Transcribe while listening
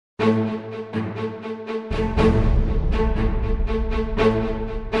Hello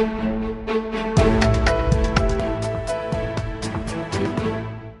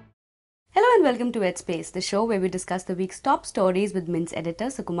and welcome to Headspace, the show where we discuss the week's top stories with Mint's editor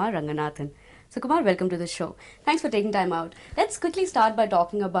Sukumar Ranganathan. Sukumar, welcome to the show. Thanks for taking time out. Let's quickly start by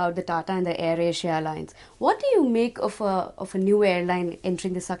talking about the Tata and the Air Asia alliance. What do you make of a new airline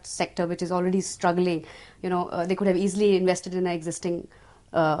entering the sector which is already struggling? They could have easily invested in an existing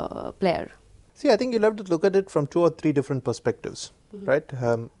player. See, I think you'll have to look at it from 2 or 3 different perspectives, right?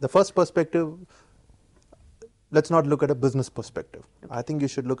 The first perspective, let's not look at a business perspective. Okay. I think you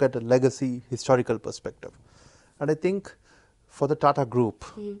should look at a legacy, historical perspective. And I think for the Tata Group,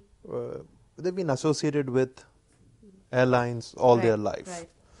 they've been associated with airlines all their life.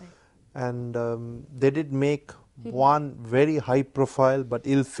 Right. And they did make one very high profile but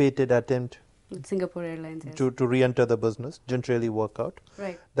ill-fated attempt Singapore Airlines, yes, to re-enter the business. Didn't really work out.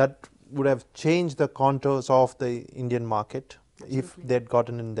 Right. That would have changed the contours of the Indian market. Absolutely. If they'd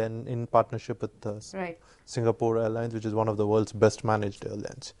gotten in partnership with the Singapore Airlines, which is one of the world's best managed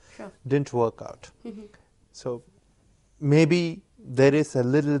airlines. Sure. Didn't work out. So maybe there is a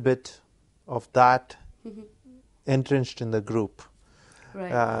little bit of that entrenched in the group.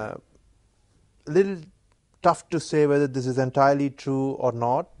 Right. Little tough to say whether this is entirely true or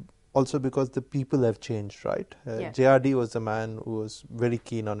not, also because the people have changed, right? JRD was the man who was very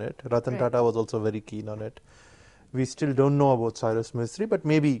keen on it. Ratan Tata was also very keen on it. We still don't know about Cyrus Mistry, but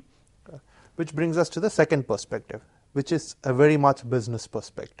maybe, which brings us to the second perspective, which is a very much business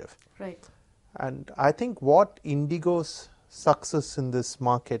perspective. Right. And I think what Indigo's success in this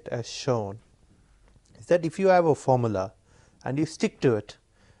market has shown is that if you have a formula and you stick to it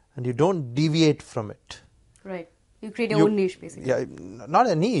and you don't deviate from it. Right. You create your own niche, basically. Yeah, not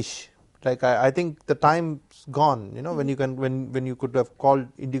a niche. Like I think the time's gone, when you could have called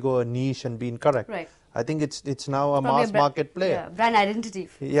Indigo a niche and been correct. Right. I think it's now a mass market player. Yeah, brand identity.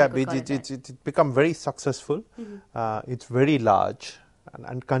 Yeah, it's become very successful. It's very large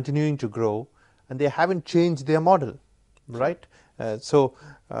and continuing to grow, and they haven't changed their model, right? So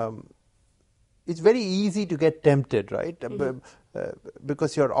it's very easy to get tempted, right?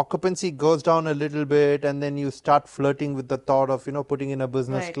 Because your occupancy goes down a little bit, and then you start flirting with the thought of putting in a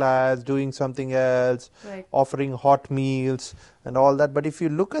business class, doing something else, offering hot meals and all that. But if you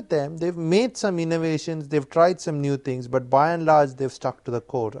look at them, they've made some innovations, they've tried some new things, but by and large they've stuck to the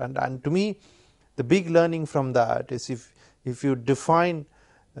core. And to me, the big learning from that is if you define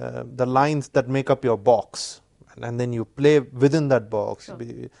the lines that make up your box, and then you play within that box,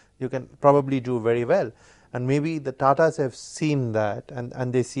 you can probably do very well. And maybe the Tatas have seen that,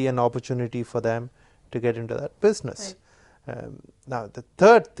 and they see an opportunity for them to get into that business. Right. Now, the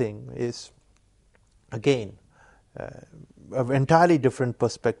third thing is, again, an entirely different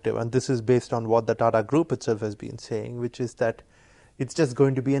perspective, and this is based on what the Tata Group itself has been saying, which is that it's just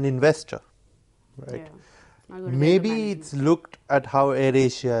going to be an investor, right? Yeah. Maybe it's looked at how Air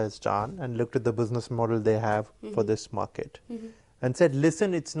Asia has done and looked at the business model they have for this market and said,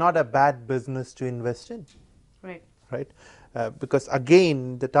 listen, it's not a bad business to invest in. Right? Because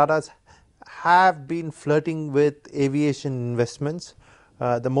again, the Tatas have been flirting with aviation investments.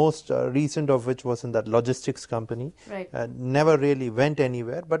 The most recent of which was in that logistics company. Never really went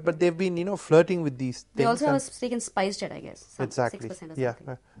anywhere, but they've been flirting with these things. They also have a stake in SpiceJet, I guess. Exactly. 6% or yeah,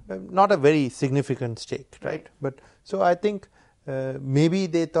 not a very significant stake, right? But so I think maybe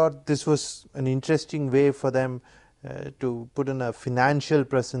they thought this was an interesting way for them to put in a financial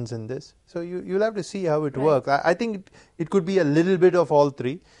presence in this. So you'll have to see how it works. I think it could be a little bit of all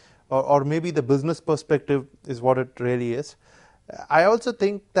three, or maybe the business perspective is what it really is. I also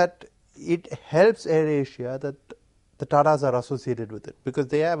think that it helps Air Asia that the Tatas are associated with it, because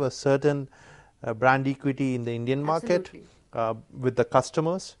they have a certain brand equity in the Indian market, with the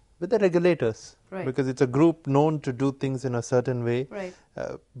customers, with the regulators, because it's a group known to do things in a certain way.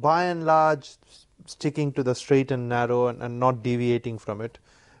 By and large, sticking to the straight and narrow and not deviating from it,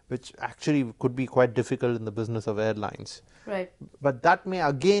 which actually could be quite difficult in the business of airlines. But that may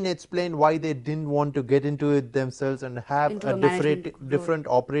again explain why they didn't want to get into it themselves and have a different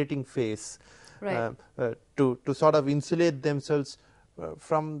operating phase to sort of insulate themselves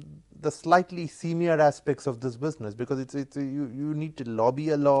from the slightly senior aspects of this business, because you need to lobby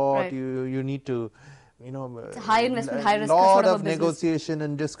a lot, you need to it's a high investment, high risk lot sort of of negotiation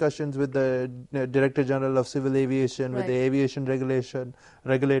and discussions with the Director General of Civil Aviation, with the aviation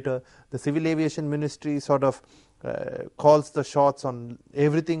regulator. The Civil Aviation Ministry sort of calls the shots on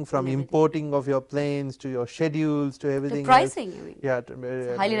everything from importing of your planes to your schedules to everything. The pricing, you mean? Yeah,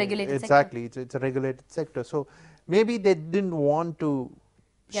 highly regulated sector. Exactly, it's a regulated sector. So maybe they didn't want to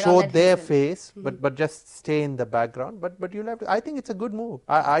Get all show that their hassle. face, but just stay in the background. But you'll have to. I think it's a good move.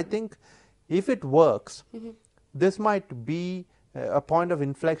 I think if it works, this might be a point of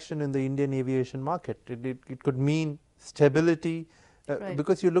inflection in the Indian aviation market. It could mean stability. Right.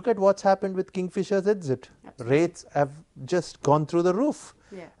 Because you look at what's happened with Kingfisher's exit. Absolutely. Rates have just gone through the roof.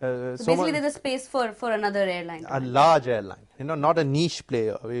 Yeah. So So basically, there's a space for another airline. a large airline, not a niche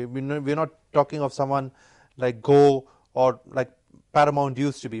player. We're not talking of someone like Go or like Paramount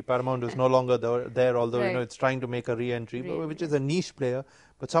used to be. Paramount is no longer there, although Right. it's trying to make a re-entry, Re-entry, which is a niche player.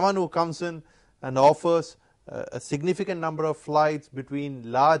 But someone who comes in and offers a significant number of flights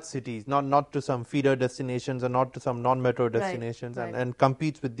between large cities, not to some feeder destinations or not to some non-metro destinations, right. and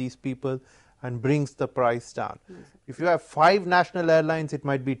competes with these people and brings the price down. If you have 5 national airlines, it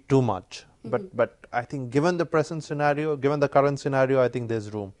might be too much. But I think given the present scenario, given the current scenario, I think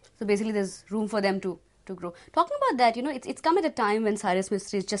there's room. So basically, there's room for them to grow. Talking about that, it's come at a time when Cyrus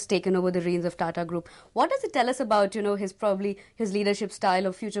Mistry has just taken over the reins of Tata Group. What does it tell us about, his leadership style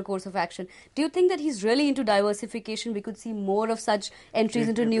or future course of action? Do you think that he's really into diversification? We could see more of such entries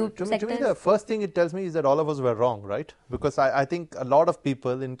into new sectors? To me, the first thing it tells me is that all of us were wrong, right? Because I think a lot of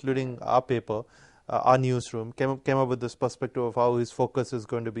people, including our paper, our newsroom, came up with this perspective of how his focus is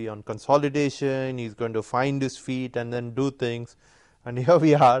going to be on consolidation, he's going to find his feet and then do things. And here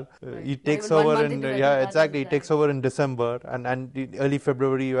we are. Right. He takes even 1 over month in into it, exactly. He takes over in December, and in early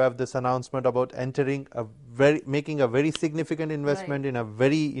February you have this announcement about making a very significant investment in a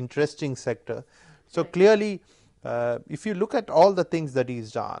very interesting sector. So clearly, if you look at all the things that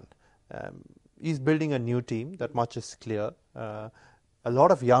he's done, he's building a new team. That much is clear. A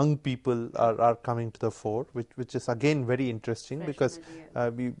lot of young people are coming to the fore, which is again very interesting. Fresh Because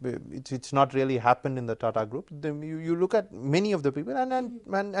energy, it's not really happened in the Tata Group. Then you look at many of the people,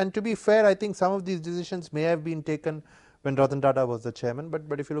 and to be fair, I think some of these decisions may have been taken when Ratan Tata was the chairman.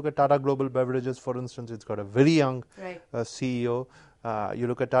 But if you look at Tata Global Beverages, for instance, it's got a very young CEO. You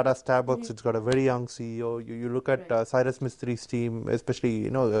look at Tata Starbucks, it's got a very young CEO. You look at Cyrus Mistry's team, especially,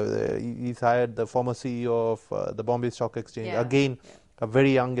 he's hired the former CEO of the Bombay Stock Exchange. Again, a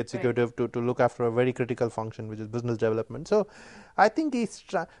very young executive to look after a very critical function, which is business development. So I think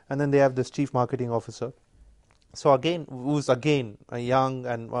and then they have this chief marketing officer. So who's again a young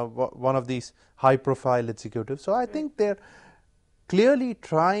and one of these high profile executives. So I think they're clearly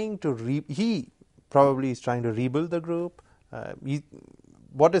trying to, he probably is trying to rebuild the group.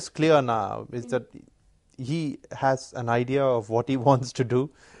 What is clear now is that he has an idea of what he wants to do.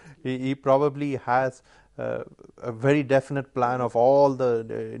 He probably has a very definite plan of all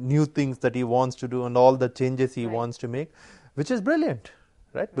the new things that he wants to do and all the changes he wants to make, which is brilliant,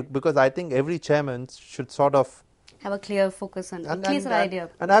 right? Because I think every chairman should sort of have a clear focus and a clear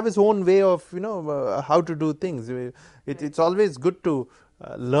idea. And have his own way of, how to do things. It's always good to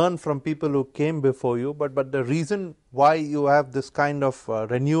learn from people who came before you, but the reason why you have this kind of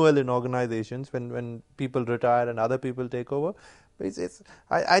renewal in organizations when people retire and other people take over,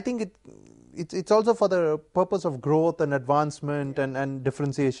 I think it's also for the purpose of growth and advancement and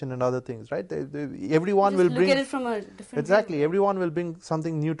differentiation and other things, right? Everyone will bring, look at it from a different exactly, view. everyone will bring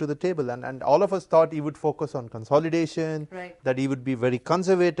something new to the table, and all of us thought he would focus on consolidation, that he would be very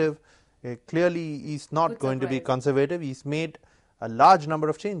conservative. Clearly he's not going to be conservative. He's made a large number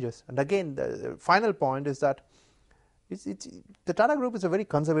of changes, and again the final point is that the Tata Group is a very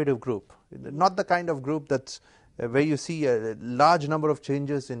conservative group, not the kind of group that's where you see a large number of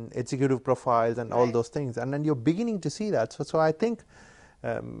changes in executive profiles and all those things, and then you're beginning to see that. So I think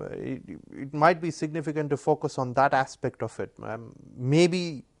it might be significant to focus on that aspect of it.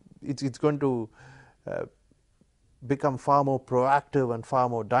 Maybe it's going to become far more proactive and far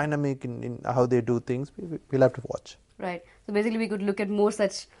more dynamic in how they do things. We'll have to watch. Right. So basically, we could look at more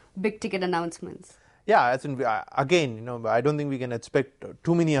such big ticket announcements. Yeah, as in, again, I don't think we can expect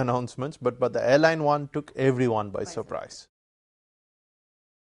too many announcements, but the airline one took everyone by surprise.